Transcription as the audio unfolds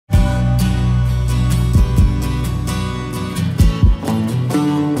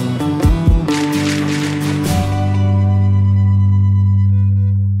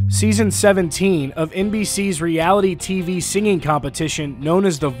Season 17 of NBC's reality TV singing competition known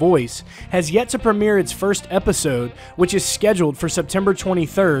as The Voice has yet to premiere its first episode, which is scheduled for September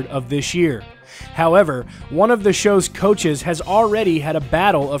 23rd of this year. However, one of the show's coaches has already had a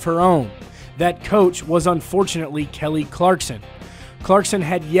battle of her own. That coach was unfortunately Kelly Clarkson. Clarkson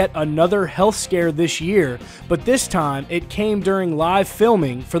had yet another health scare this year, but this time it came during live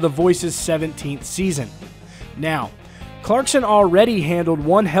filming for The Voice's 17th season. Now, Clarkson already handled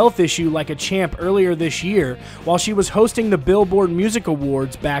one health issue like a champ earlier this year while she was hosting the Billboard Music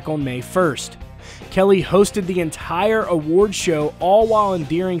Awards back on May 1st. Kelly hosted the entire award show all while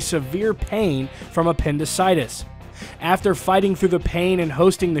enduring severe pain from appendicitis. After fighting through the pain and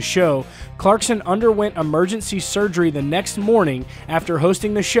hosting the show, Clarkson underwent emergency surgery the next morning after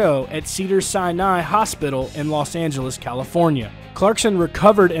hosting the show at Cedars-Sinai Hospital in Los Angeles, California. Clarkson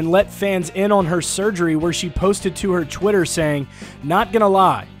recovered and let fans in on her surgery, where she posted to her Twitter saying, "Not gonna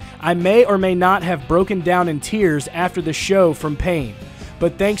lie, I may or may not have broken down in tears after the show from pain.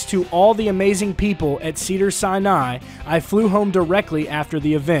 But thanks to all the amazing people at Cedars-Sinai, I flew home directly after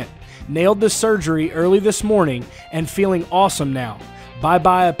the event. Nailed the surgery early this morning and feeling awesome now.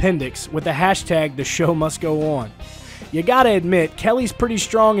 Bye-bye appendix," with the hashtag "the show must go on." You gotta admit, Kelly's pretty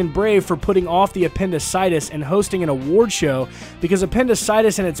strong and brave for putting off the appendicitis and hosting an award show, because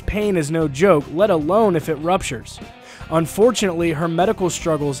appendicitis and its pain is no joke, let alone if it ruptures. Unfortunately, her medical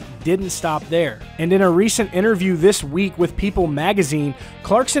struggles didn't stop there. And in a recent interview this week with People magazine,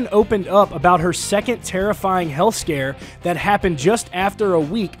 Clarkson opened up about her second terrifying health scare that happened just after a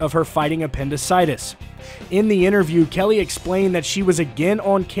week of her fighting appendicitis. In the interview, Kelly explained that she was again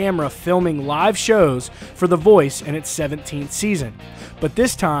on camera filming live shows for The Voice in its 17th season. But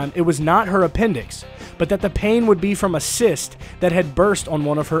this time, it was not her appendix, but that the pain would be from a cyst that had burst on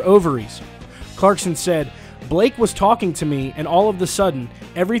one of her ovaries. Clarkson said, "Blake was talking to me, and all of a sudden,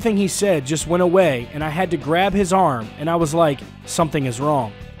 everything he said just went away, and I had to grab his arm, and I was like, something is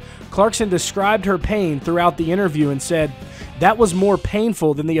wrong." Clarkson described her pain throughout the interview and said, "That was more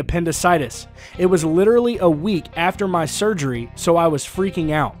painful than the appendicitis. It was literally a week after my surgery, so I was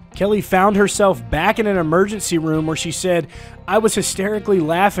freaking out." Kelly found herself back in an emergency room where she said, "I was hysterically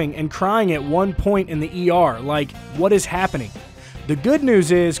laughing and crying at one point in the ER, like, what is happening?" The good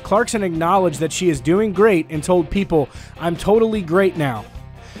news is Clarkson acknowledged that she is doing great and told people, "I'm totally great now."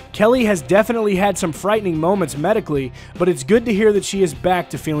 Kelly has definitely had some frightening moments medically, but it's good to hear that she is back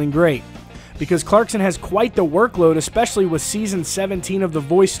to feeling great. Because Clarkson has quite the workload, especially with Season 17 of The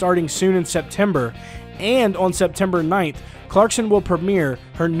Voice starting soon in September, and on September 9th, Clarkson will premiere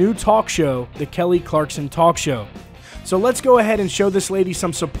her new talk show, The Kelly Clarkson Talk Show. So let's go ahead and show this lady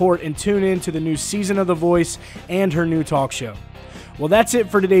some support and tune in to the new season of The Voice and her new talk show. Well, that's it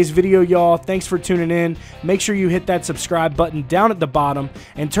for today's video, y'all. Thanks for tuning in. Make sure you hit that subscribe button down at the bottom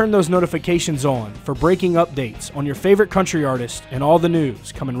and turn those notifications on for breaking updates on your favorite country artist and all the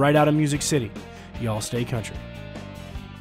news coming right out of Music City. Y'all stay country.